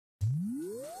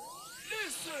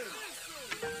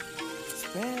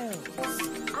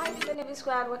Hi Petite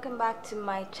Squad, welcome back to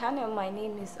my channel. My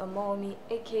name is Omomi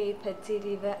aka Petite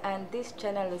Diva, and this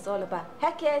channel is all about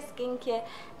hair care, skincare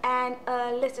and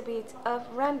a little bit of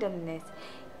randomness.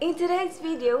 In today's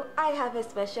video I have a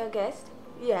special guest.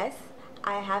 Yes,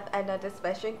 I have another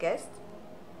special guest.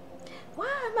 Why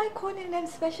am I calling them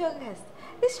special guests?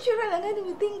 These children are not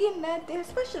even thinking that they're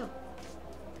special.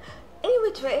 Any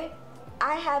which way,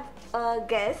 I have a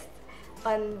guest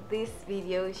on this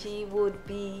video. She would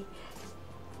be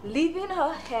leaving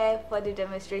her hair for the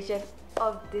demonstration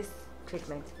of this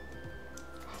treatment.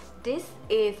 This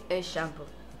is a shampoo.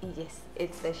 Yes,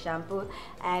 it's a shampoo,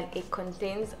 and it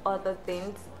contains other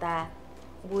things that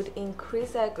would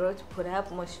increase hair growth, would help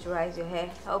moisturize your hair,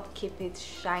 help keep it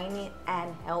shiny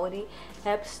and healthy,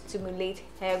 help stimulate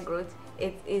hair growth.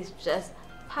 It is just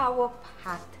power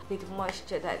packed with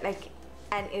moisture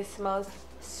and it smells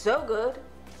so good.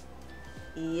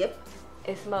 Yep,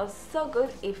 it smells so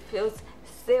good. It feels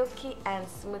silky and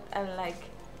smooth and like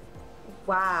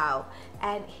wow,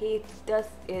 and he does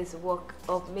his work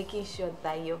of making sure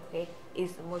that your hair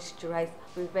is moisturized,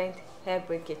 prevent hair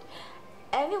breakage.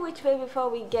 Any which way, before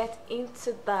we get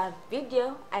into that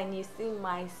video and you see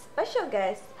my special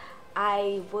guest,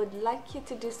 I would like you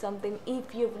to do something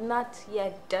if you've not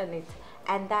yet done it,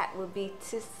 and that would be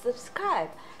to subscribe.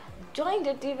 Join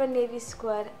the Diva Navy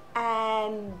squad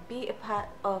and be a part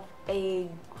of a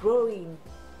growing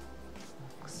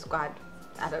squad.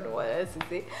 I don't know what else to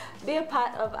say. Be a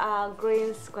part of our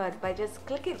growing squad by just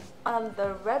clicking on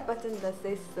the red button that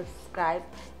says subscribe.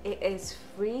 It is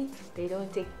free. They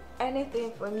don't take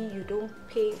anything from you. You don't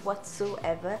pay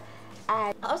whatsoever.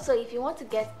 And also, if you want to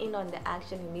get in on the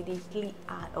action immediately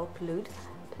I upload,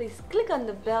 please click on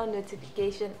the bell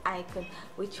notification icon,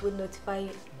 which will notify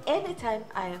you anytime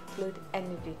I upload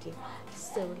any video.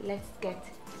 So let's get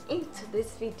into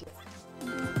this video.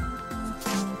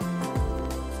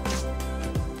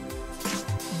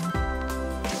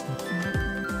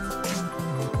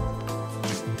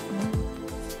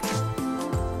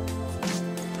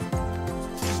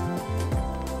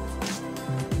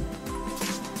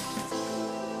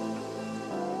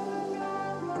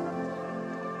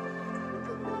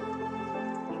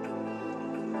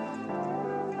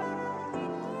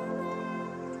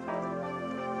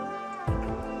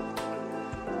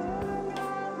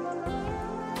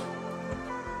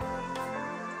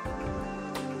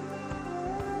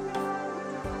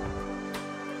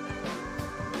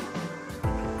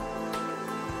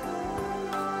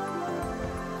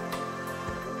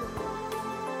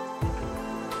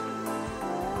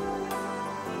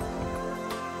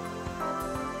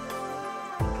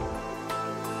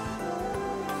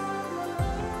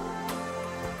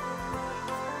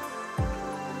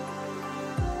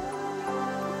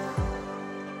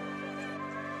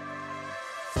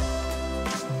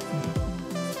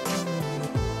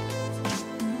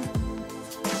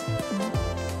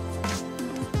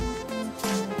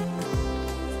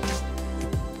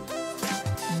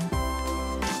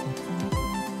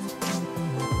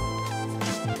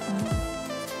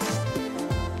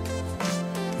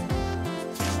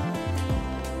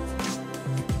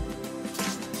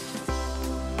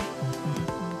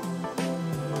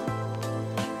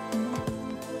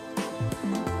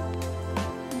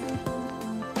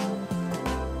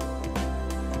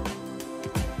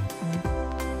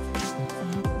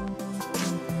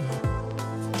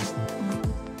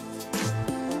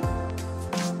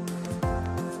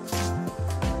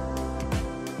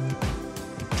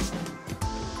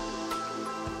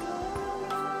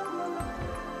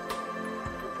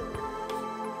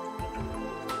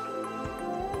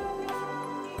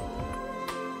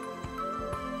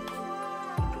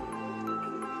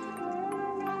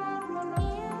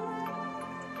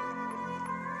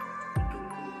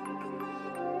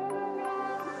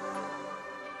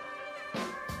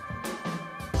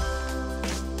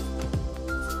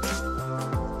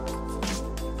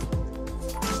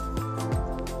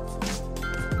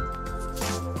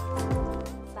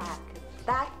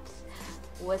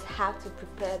 Was how to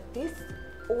prepare this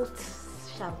Oats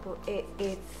shampoo.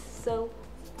 It's so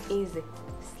easy.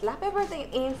 Slap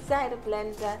everything inside the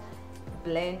blender,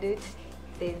 blend it,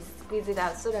 then squeeze it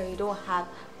out so that you don't have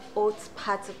oats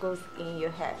particles in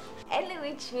your hair. Any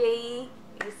which way,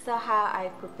 you saw how I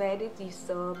prepared it. You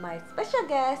saw my special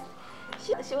guest.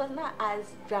 She was not as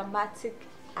dramatic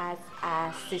as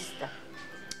our sister.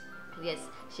 Yes,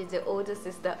 she's the older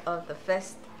sister of the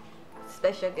first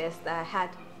special guest that I had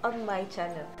on my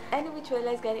channel. Any which way,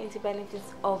 let's get into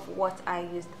benefits of what I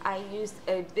used. I used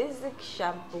a basic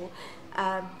shampoo.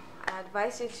 I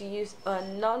advise you to use a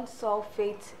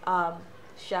non-sulfate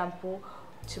shampoo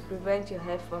to prevent your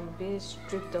hair from being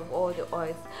stripped of all the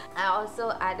oils. I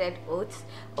also added oats.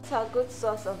 Oats are a good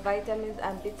source of vitamins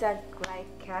and beta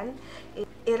glycan.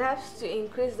 It helps to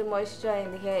increase the moisture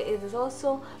in the hair. It is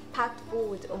also packed full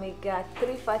with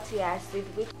omega-3 fatty acid,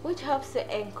 which helps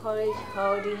to encourage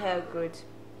healthy hair growth.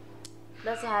 It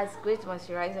also has great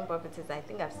moisturizing properties, I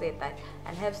think I've said that,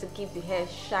 and helps to keep the hair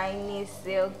shiny,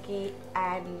 silky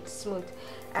and smooth.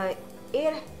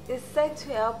 It is said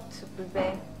to help to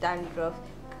prevent dandruff,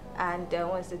 and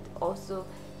once it also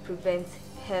prevents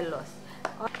hair loss.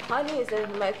 Honey is a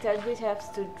nectar which helps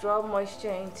to draw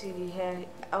moisture into the hair,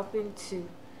 helping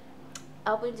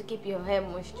to keep your hair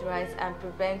moisturized and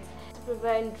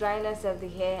prevent dryness of the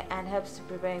hair, and helps to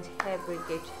prevent hair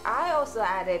breakage. I also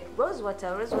added rose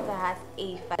water. Rose water has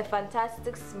a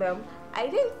fantastic smell. I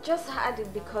didn't just add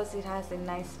it because it has a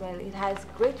nice smell. It has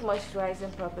great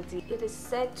moisturizing property. It is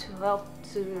said to help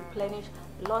to replenish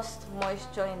lost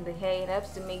moisture in the hair. It helps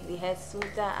to make the hair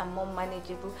smoother and more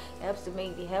manageable. It helps to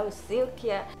make the hair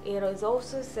silkier. It is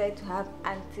also said to have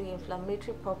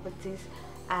anti-inflammatory properties,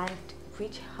 and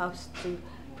which helps to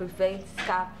prevent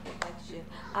scalp infection.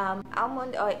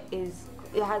 Almond oil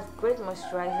has great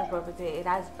moisturizing property. It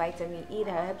has vitamin E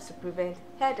that helps to prevent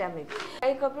hair damage. By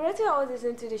incorporating all this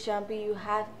into the shampoo, you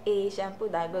have a shampoo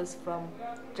that goes from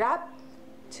drab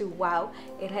to wow.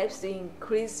 It helps to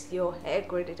increase your hair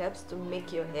growth. It helps to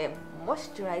make your hair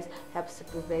moisturized, helps to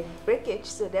prevent breakage.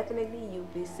 So definitely you'll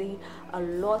be seeing a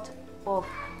lot of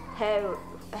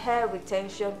hair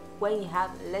retention when you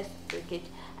have less breakage,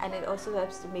 and it also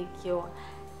helps to make your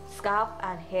scalp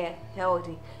and hair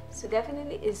healthy. So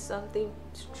definitely is something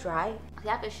to try. If you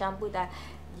have a shampoo that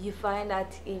you find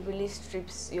that it really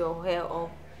strips your hair of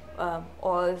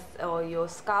oils, or your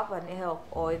scalp and hair of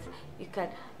oils, you can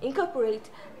incorporate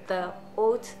the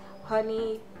oats,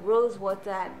 honey, rose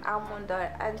water and almond oil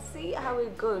and see how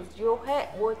it goes. Your hair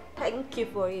will thank you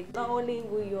for it. Not only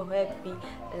will your hair be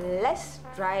less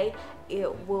dry,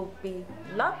 it will be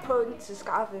not prone to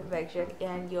scalp infection,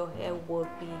 and your hair will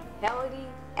be healthy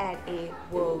and it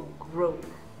will grow.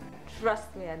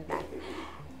 Trust me on that.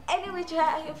 Anyway,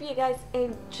 I hope you guys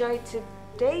enjoyed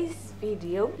today's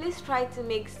video. Please try to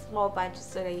make small batches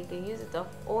so that you can use it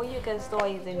up, or you can store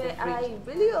it in the fridge. I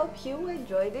really hope you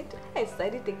enjoyed it. I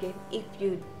said it again, if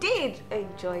you did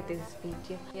enjoy this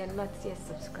video, you're not yet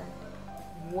subscribed,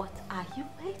 what are you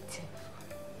waiting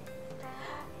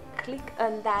for? Click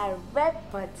on that red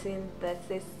button that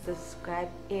says subscribe.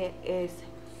 It is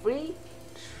free,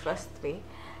 trust me.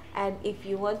 And if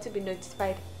you want to be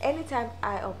notified anytime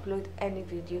I upload any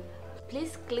video,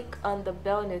 please click on the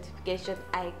bell notification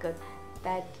icon.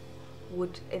 That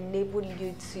would enable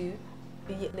you to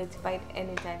be notified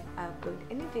anytime I upload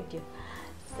any video.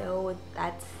 So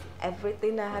that's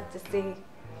everything I have to say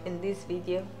in this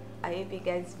video. I hope you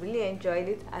guys really enjoyed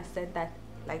it. I said that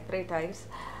like 3 times,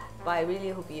 but I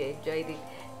really hope you enjoyed it.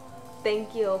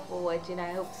 Thank you all for watching.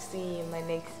 I hope to see you in my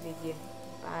next video.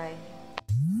 Bye.